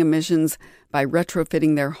reducing emissions by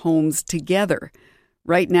retrofitting their homes together.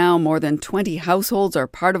 Right now, more than 20 households are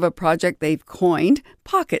part of a project they've coined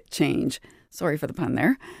Pocket Change. Sorry for the pun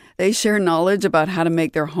there. They share knowledge about how to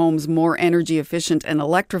make their homes more energy efficient and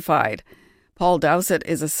electrified. Paul Dowsett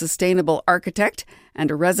is a sustainable architect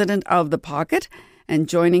and a resident of The Pocket, and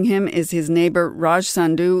joining him is his neighbor Raj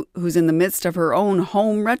Sandhu, who's in the midst of her own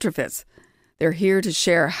home retrofits. They're here to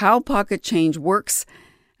share how Pocket Change works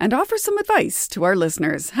and offer some advice to our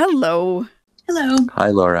listeners. Hello. Hello. Hi,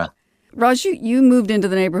 Laura. Raj, you moved into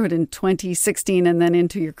the neighborhood in 2016 and then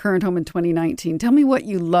into your current home in 2019. Tell me what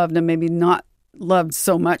you loved and maybe not loved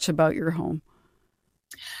so much about your home.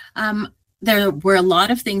 There were a lot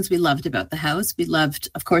of things we loved about the house. We loved,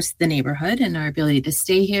 of course, the neighborhood and our ability to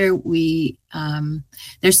stay here.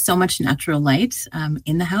 There's so much natural light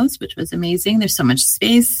in the house, which was amazing. There's so much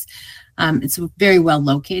space. It's very well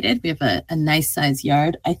located. We have a nice size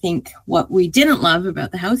yard. I think what we didn't love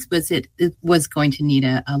about the house was it was going to need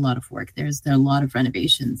a lot of work. There are a lot of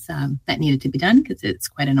renovations that needed to be done because it's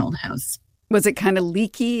quite an old house. Was it kind of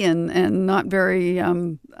leaky and not very,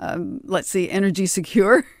 energy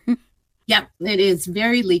secure? Yeah, it is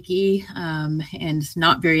very leaky and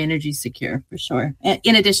not very energy secure, for sure.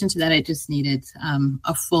 In addition to that, it just needed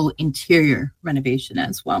a full interior renovation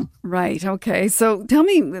as well. Right. Okay. So tell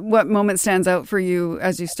me what moment stands out for you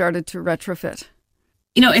as you started to retrofit.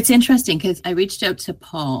 You know, it's interesting because I reached out to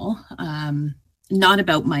Paul not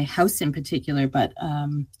about my house in particular, but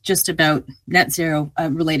just about net zero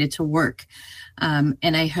related to work. And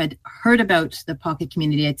I had heard about the pocket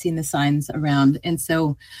community. I'd seen the signs around. And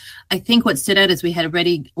so I think what stood out is we had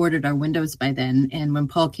already ordered our windows by then. And when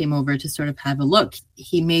Paul came over to sort of have a look,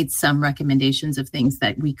 he made some recommendations of things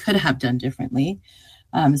that we could have done differently.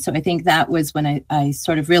 So I think that was when I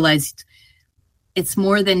sort of realized it's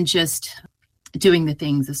more than just doing the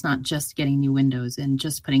things. It's not just getting new windows and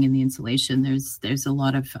just putting in the insulation. There's a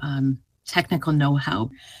lot of technical know-how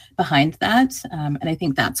behind that. And I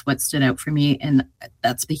think that's what stood out for me. And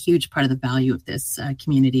that's the huge part of the value of this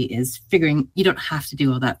community is figuring, you don't have to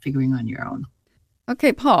do all that figuring on your own.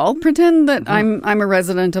 Okay, Paul, pretend that I'm a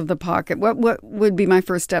resident of the pocket. What would be my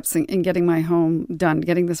first steps in getting my home done,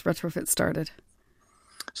 getting this retrofit started?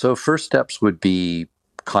 So first steps would be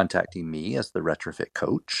contacting me as the retrofit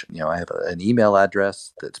coach. I have an email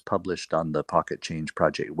address that's published on the Pocket Change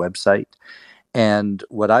Project website. And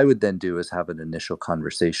what I would then do is have an initial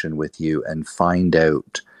conversation with you and find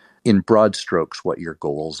out in broad strokes what your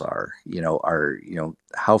goals are.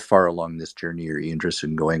 How far along this journey are you interested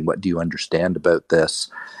in going? What do you understand about this?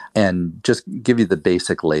 And just give you the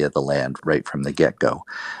basic lay of the land right from the get-go.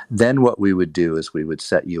 Then what we would do is we would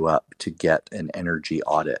set you up to get an energy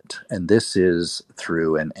audit. And this is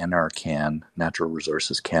through an NRCan, Natural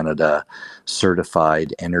Resources Canada,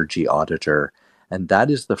 certified energy auditor. And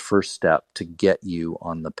that is the first step to get you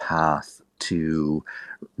on the path to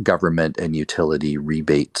government and utility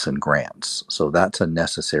rebates and grants. So that's a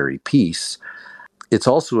necessary piece. It's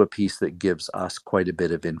also a piece that gives us quite a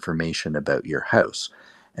bit of information about your house.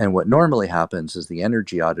 And what normally happens is the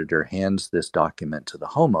energy auditor hands this document to the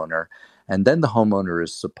homeowner, and then the homeowner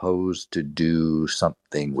is supposed to do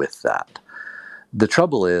something with that. The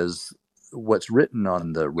trouble is, what's written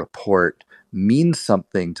on the report means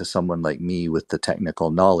something to someone like me with the technical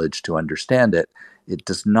knowledge to understand it. It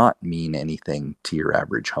does not mean anything to your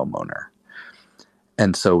average homeowner.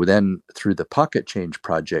 And so then through the Pocket Change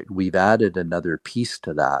Project, we've added another piece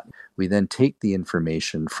to that. We then take the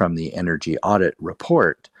information from the energy audit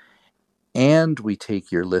report and we take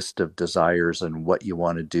your list of desires and what you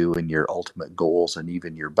want to do and your ultimate goals and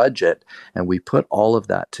even your budget, and we put all of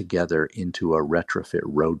that together into a retrofit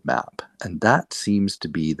roadmap. And that seems to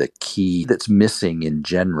be the key that's missing in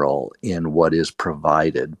general in what is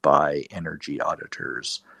provided by energy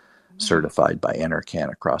auditors certified by NRCan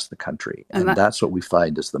across the country. And that's what we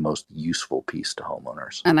find is the most useful piece to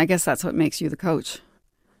homeowners. And I guess that's what makes you the coach.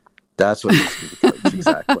 That's what makes me the coach,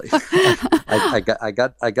 exactly.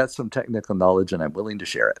 I got some technical knowledge and I'm willing to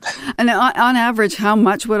share it. And on average, how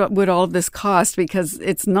much would all of this cost? Because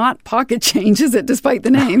it's not pocket change, is it, despite the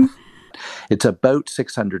name? It's about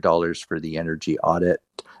 $600 for the energy audit,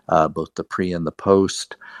 both the pre and the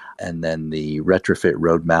post. And then the retrofit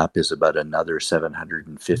roadmap is about another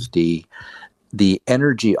 $750. The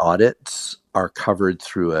energy audits are covered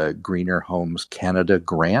through a Greener Homes Canada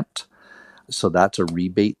grant. So that's a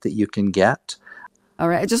rebate that you can get. All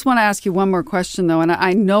right. I just want to ask you one more question, though. And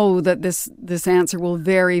I know that this answer will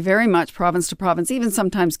vary very much province to province, even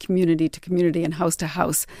sometimes community to community and house to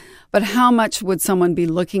house. But how much would someone be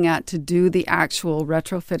looking at to do the actual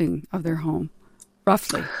retrofitting of their home,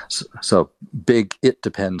 roughly? So big it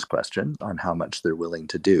depends question on how much they're willing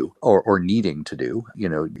to do or needing to do.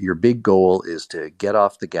 Your big goal is to get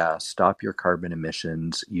off the gas, stop your carbon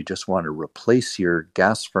emissions. You just want to replace your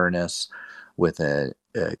gas furnace with a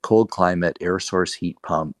cold climate air source heat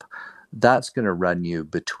pump. That's going to run you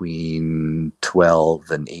between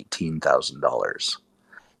 $12,000 and $18,000.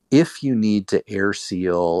 If you need to air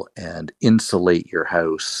seal and insulate your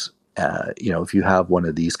house, if you have one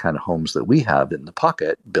of these kind of homes that we have in the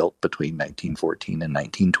pocket, built between 1914 and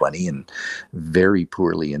 1920 and very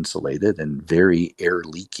poorly insulated and very air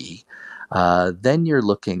leaky, then you're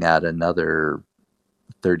looking at another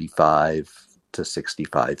 $35,000 to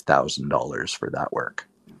 $65,000 for that work.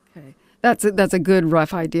 Okay, that's a good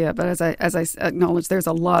rough idea. But as I acknowledge, there's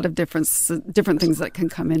a lot of different things that can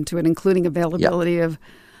come into it, including availability of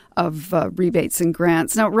rebates and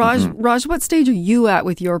grants. Now, Raj, what stage are you at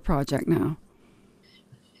with your project now?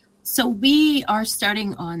 So we are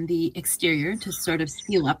starting on the exterior to sort of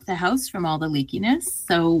seal up the house from all the leakiness.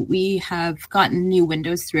 So we have gotten new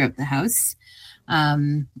windows throughout the house.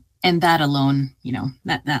 And that alone,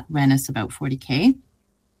 that ran us about $40,000.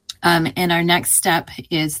 And our next step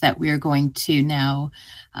is that we're going to now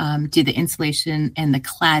do the insulation and the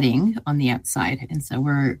cladding on the outside. And so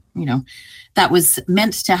that was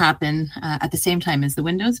meant to happen at the same time as the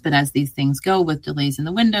windows. But as these things go with delays in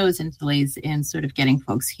the windows and delays in sort of getting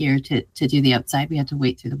folks here to do the outside, we had to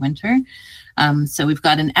wait through the winter. So we've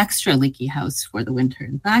got an extra leaky house for the winter,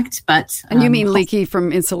 in fact. And you mean leaky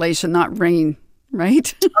from insulation, not rain,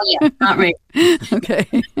 right? Oh, yeah, not rain. Okay.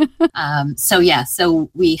 So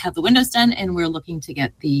we have the windows done, and we're looking to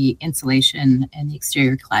get the insulation and the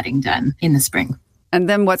exterior cladding done in the spring. And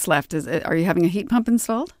then what's left? Are you having a heat pump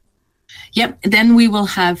installed? Yep. Then we will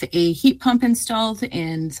have a heat pump installed,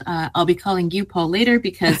 and I'll be calling you, Paul, later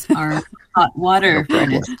because our hot water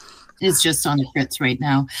furnace is just on the fritz right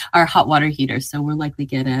now, our hot water heater. So we'll likely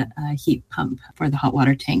get a heat pump for the hot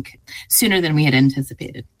water tank sooner than we had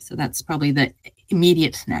anticipated. So that's probably the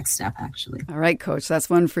immediate next step, actually. All right, Coach, that's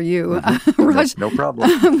one for you. Raj, no problem.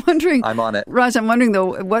 I'm on it. Raj, I'm wondering,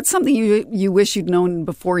 though, what's something you wish you'd known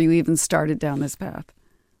before you even started down this path?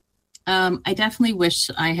 I definitely wish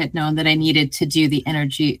I had known that I needed to do the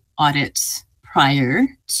energy audit prior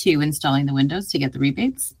to installing the windows to get the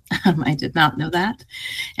rebates. I did not know that.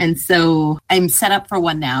 And so I'm set up for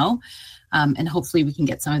one now. And hopefully we can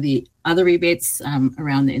get some of the other rebates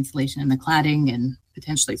around the insulation and the cladding and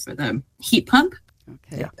potentially for the heat pump.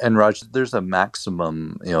 Okay. Yeah. And Raj, there's a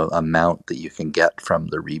maximum, amount that you can get from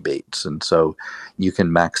the rebates. And so you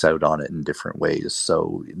can max out on it in different ways.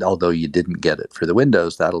 So although you didn't get it for the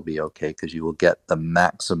windows, that'll be okay because you will get the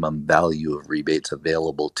maximum value of rebates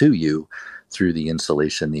available to you through the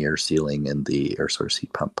insulation, the air sealing, and the air source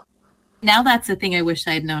heat pump. Now that's the thing I wish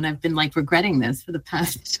I had known. I've been regretting this for the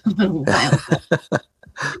past little while.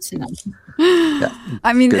 To know. Yeah,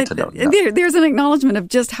 I mean, yeah. There's an acknowledgement of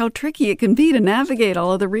just how tricky it can be to navigate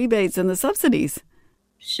all of the rebates and the subsidies.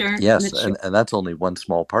 Sure. Yes, and that's only one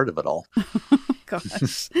small part of it all.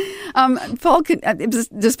 Gosh. Paul,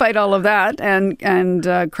 despite all of that,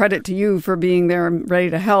 and credit to you for being there and ready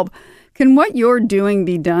to help, can what you're doing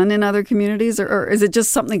be done in other communities, or is it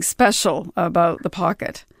just something special about the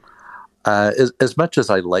Pocket? As much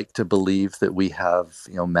as I like to believe that we have,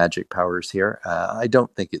 magic powers here, I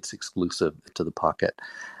don't think it's exclusive to the Pocket,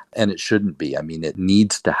 and it shouldn't be. I mean, it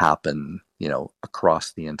needs to happen,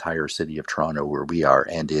 across the entire city of Toronto where we are,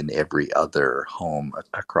 and in every other home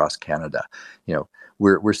across Canada.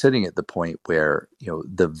 We're sitting at the point where,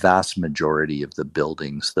 the vast majority of the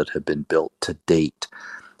buildings that have been built to date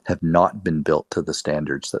have not been built to the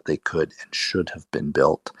standards that they could and should have been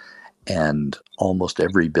built. And almost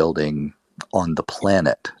every building on the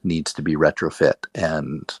planet needs to be retrofit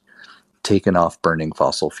and taken off burning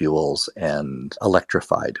fossil fuels and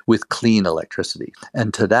electrified with clean electricity.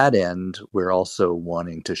 And to that end, we're also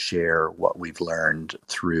wanting to share what we've learned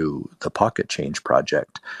through the Pocket Change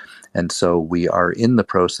project. And so we are in the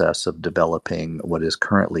process of developing what is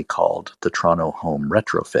currently called the Toronto Home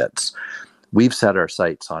Retrofits. We've set our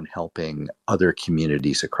sights on helping other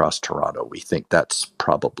communities across Toronto. We think that's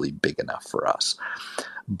probably big enough for us.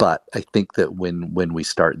 But I think that when we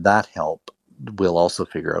start that help, we'll also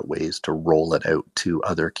figure out ways to roll it out to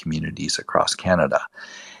other communities across Canada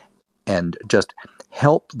and just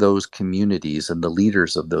help those communities and the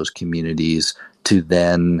leaders of those communities to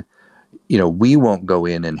then, we won't go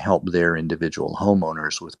in and help their individual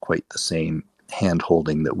homeowners with quite the same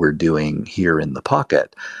hand-holding that we're doing here in the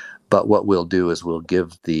Pocket. But what we'll do is we'll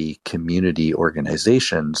give the community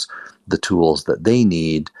organizations the tools that they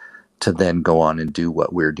need to then go on and do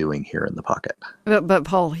what we're doing here in the Pocket. But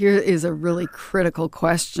Paul, here is a really critical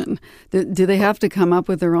question. Do they have to come up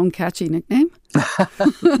with their own catchy nickname?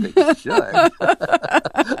 They should.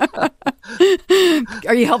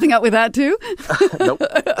 Are you helping out with that too? Nope.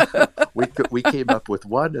 We came up with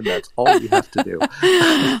one, and that's all we have to do.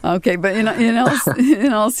 Okay, but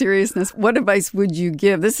in all seriousness, what advice would you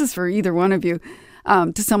give? This is for either one of you.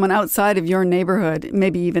 To someone outside of your neighborhood,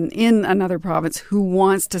 maybe even in another province, who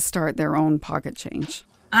wants to start their own Pocket Change?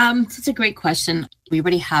 It's a great question. We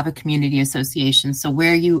already have a community association. So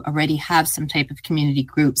where you already have some type of community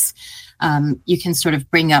groups, you can sort of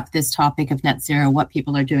bring up this topic of net zero, what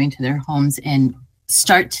people are doing to their homes, and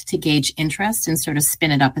start to gauge interest and sort of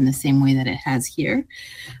spin it up in the same way that it has here.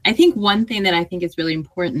 I think one thing that I think is really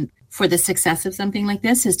important for the success of something like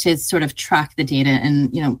this is to sort of track the data.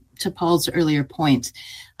 And, to Paul's earlier point,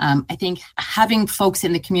 I think having folks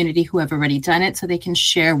in the community who have already done it so they can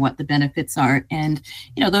share what the benefits are. And,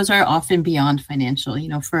 those are often beyond financial.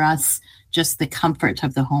 For us, just the comfort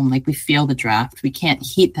of the home, we feel the draft. We can't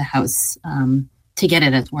heat the house to get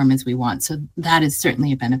it as warm as we want. So that is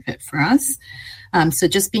certainly a benefit for us. So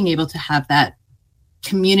just being able to have that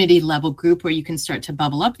community level group where you can start to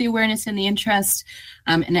bubble up the awareness and the interest.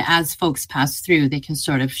 And as folks pass through, they can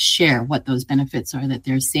sort of share what those benefits are that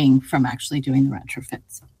they're seeing from actually doing the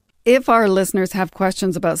retrofits. If our listeners have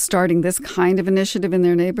questions about starting this kind of initiative in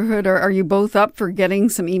their neighborhood, are you both up for getting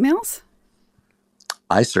some emails?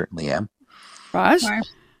 I certainly am. Raj?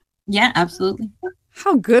 Yeah, absolutely.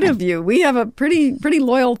 How good of you. We have a pretty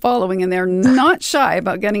loyal following, and they're not shy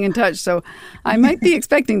about getting in touch. So I might be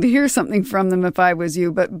expecting to hear something from them if I was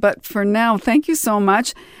you. But for now, thank you so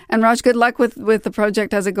much. And Raj, good luck with the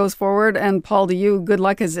project as it goes forward. And Paul, to you, good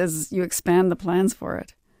luck as you expand the plans for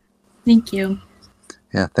it. Thank you.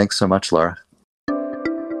 Yeah, thanks so much, Laura.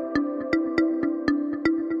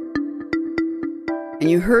 And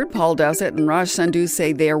you heard Paul Dowsett and Raj Sandhu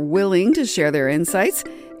say they are willing to share their insights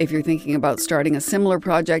if you're thinking about starting a similar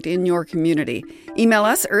project in your community. Email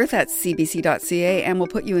us, earth@cbc.ca, and we'll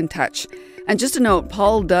put you in touch. And just a note,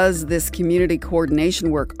 Paul does this community coordination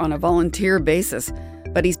work on a volunteer basis,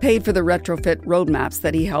 but he's paid for the retrofit roadmaps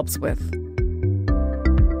that he helps with.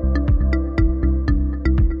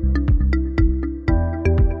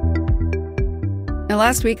 Now,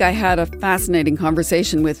 last week I had a fascinating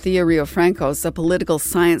conversation with Thea Riofrancos, a political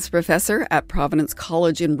science professor at Providence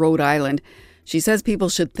College in Rhode Island. She says people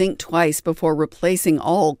should think twice before replacing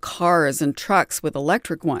all cars and trucks with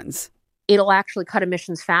electric ones. It'll actually cut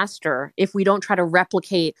emissions faster if we don't try to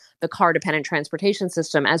replicate the car-dependent transportation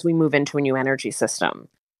system as we move into a new energy system.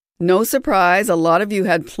 No surprise, a lot of you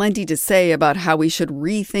had plenty to say about how we should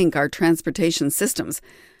rethink our transportation systems.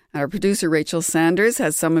 Our producer, Rachel Sanders,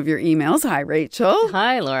 has some of your emails. Hi, Rachel.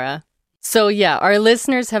 Hi, Laura. So, yeah, our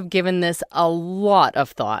listeners have given this a lot of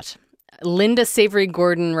thought. Linda Savory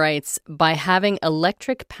Gordon writes, by having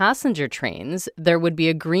electric passenger trains, there would be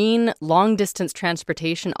a green long-distance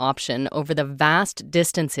transportation option over the vast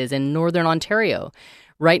distances in Northern Ontario.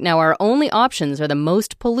 Right now, our only options are the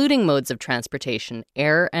most polluting modes of transportation,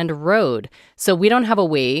 air and road. So we don't have a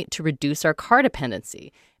way to reduce our car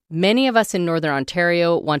dependency. Many of us in Northern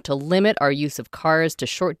Ontario want to limit our use of cars to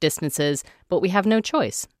short distances, but we have no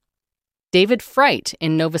choice. David Freit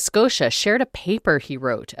in Nova Scotia shared a paper he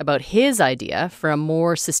wrote about his idea for a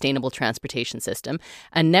more sustainable transportation system,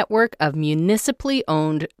 a network of municipally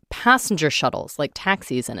owned passenger shuttles, like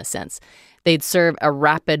taxis in a sense. They'd serve a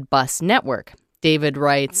rapid bus network. David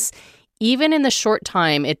writes, even in the short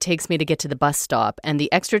time it takes me to get to the bus stop and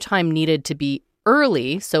the extra time needed to be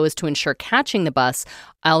early so as to ensure catching the bus,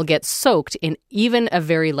 I'll get soaked in even a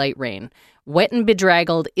very light rain. Wet and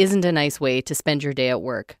bedraggled isn't a nice way to spend your day at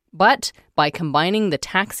work. But by combining the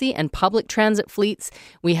taxi and public transit fleets,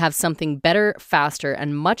 we have something better, faster,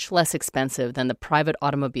 and much less expensive than the private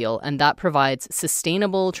automobile, and that provides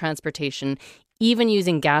sustainable transportation, even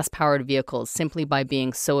using gas-powered vehicles, simply by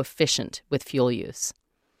being so efficient with fuel use.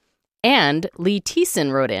 And Lee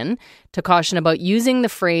Thiessen wrote in to caution about using the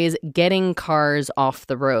phrase getting cars off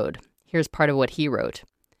the road. Here's part of what he wrote.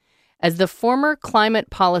 As the former climate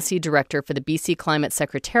policy director for the BC Climate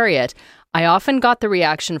Secretariat, I often got the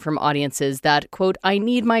reaction from audiences that, quote, I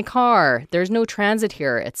need my car, there's no transit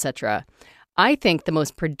here, etc. I think the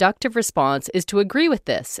most productive response is to agree with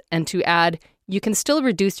this and to add, you can still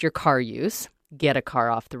reduce your car use, get a car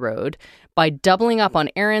off the road, by doubling up on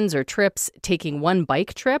errands or trips, taking one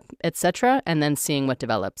bike trip, etc., and then seeing what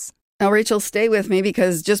develops. Now, Rachel, stay with me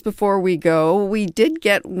because just before we go, we did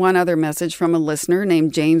get one other message from a listener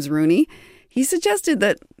named James Rooney. He suggested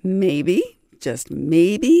that maybe, just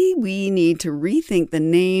maybe, we need to rethink the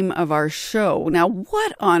name of our show. Now,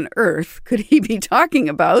 what on earth could he be talking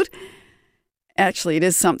about? Actually, it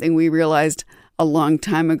is something we realized a long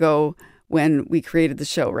time ago when we created the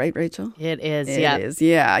show, right, Rachel? It is, yeah. It is,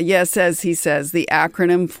 yeah. Yes, as he says, the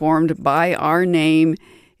acronym formed by our name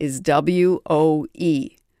is WOE.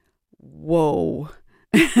 Whoa.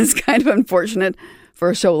 It's kind of unfortunate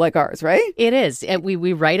for a show like ours, right? It is.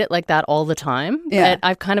 We write it like that all the time. Yeah. But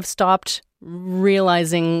I've kind of stopped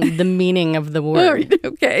realizing the meaning of the word.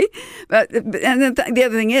 Okay. And the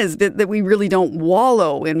other thing is that we really don't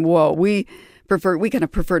wallow in woe. We kind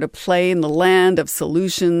of prefer to play in the land of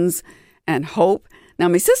solutions and hope. Now,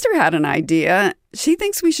 my sister had an idea. She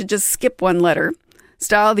thinks we should just skip one letter,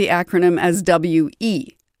 style the acronym as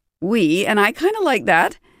WE. We, and I kind of like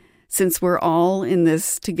that since we're all in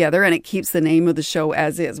this together and it keeps the name of the show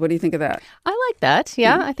as is. What do you think of that? I like that.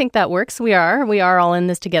 Yeah, I think that works. We are all in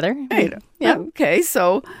this together. Right. Yeah. Okay,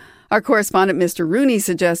 so our correspondent, Mr. Rooney,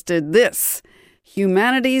 suggested this: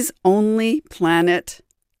 humanity's only planet,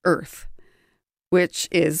 Earth, which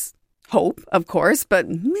is hope, of course, but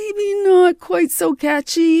maybe not quite so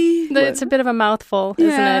catchy. It's a bit of a mouthful, isn't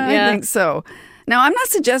it? Yeah, I think so. Now, I'm not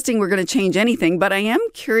suggesting we're going to change anything, but I am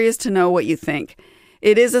curious to know what you think.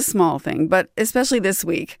 It is a small thing, but especially this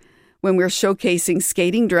week when we're showcasing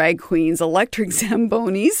skating drag queens, electric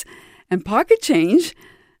Zambonis, and pocket change.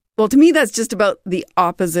 Well, to me, that's just about the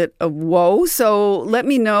opposite of whoa. So let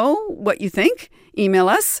me know what you think. Email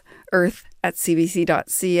us,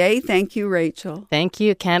 earth@cbc.ca. Thank you, Rachel. Thank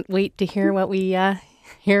you. Can't wait to hear what we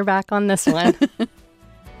hear back on this one.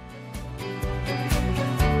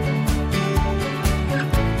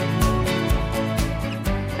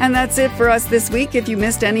 And that's it for us this week. If you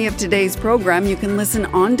missed any of today's program, you can listen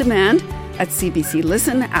on demand at CBC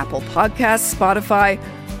Listen, Apple Podcasts, Spotify,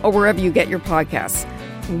 or wherever you get your podcasts.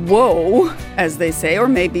 Whoa, as they say, or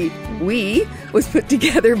maybe we, was put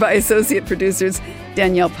together by associate producers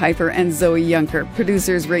Danielle Piper and Zoe Yunker,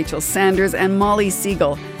 producers Rachel Sanders and Molly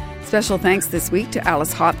Siegel. Special thanks this week to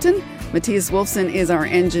Alice Hopton. Matthias Wolfson is our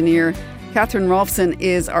engineer. Catherine Rolfson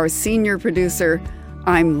is our senior producer.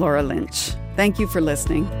 I'm Laura Lynch. Thank you for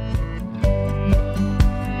listening.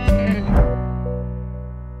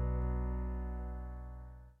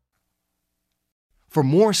 For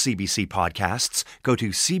more CBC podcasts, go to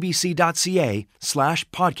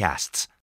cbc.ca/podcasts.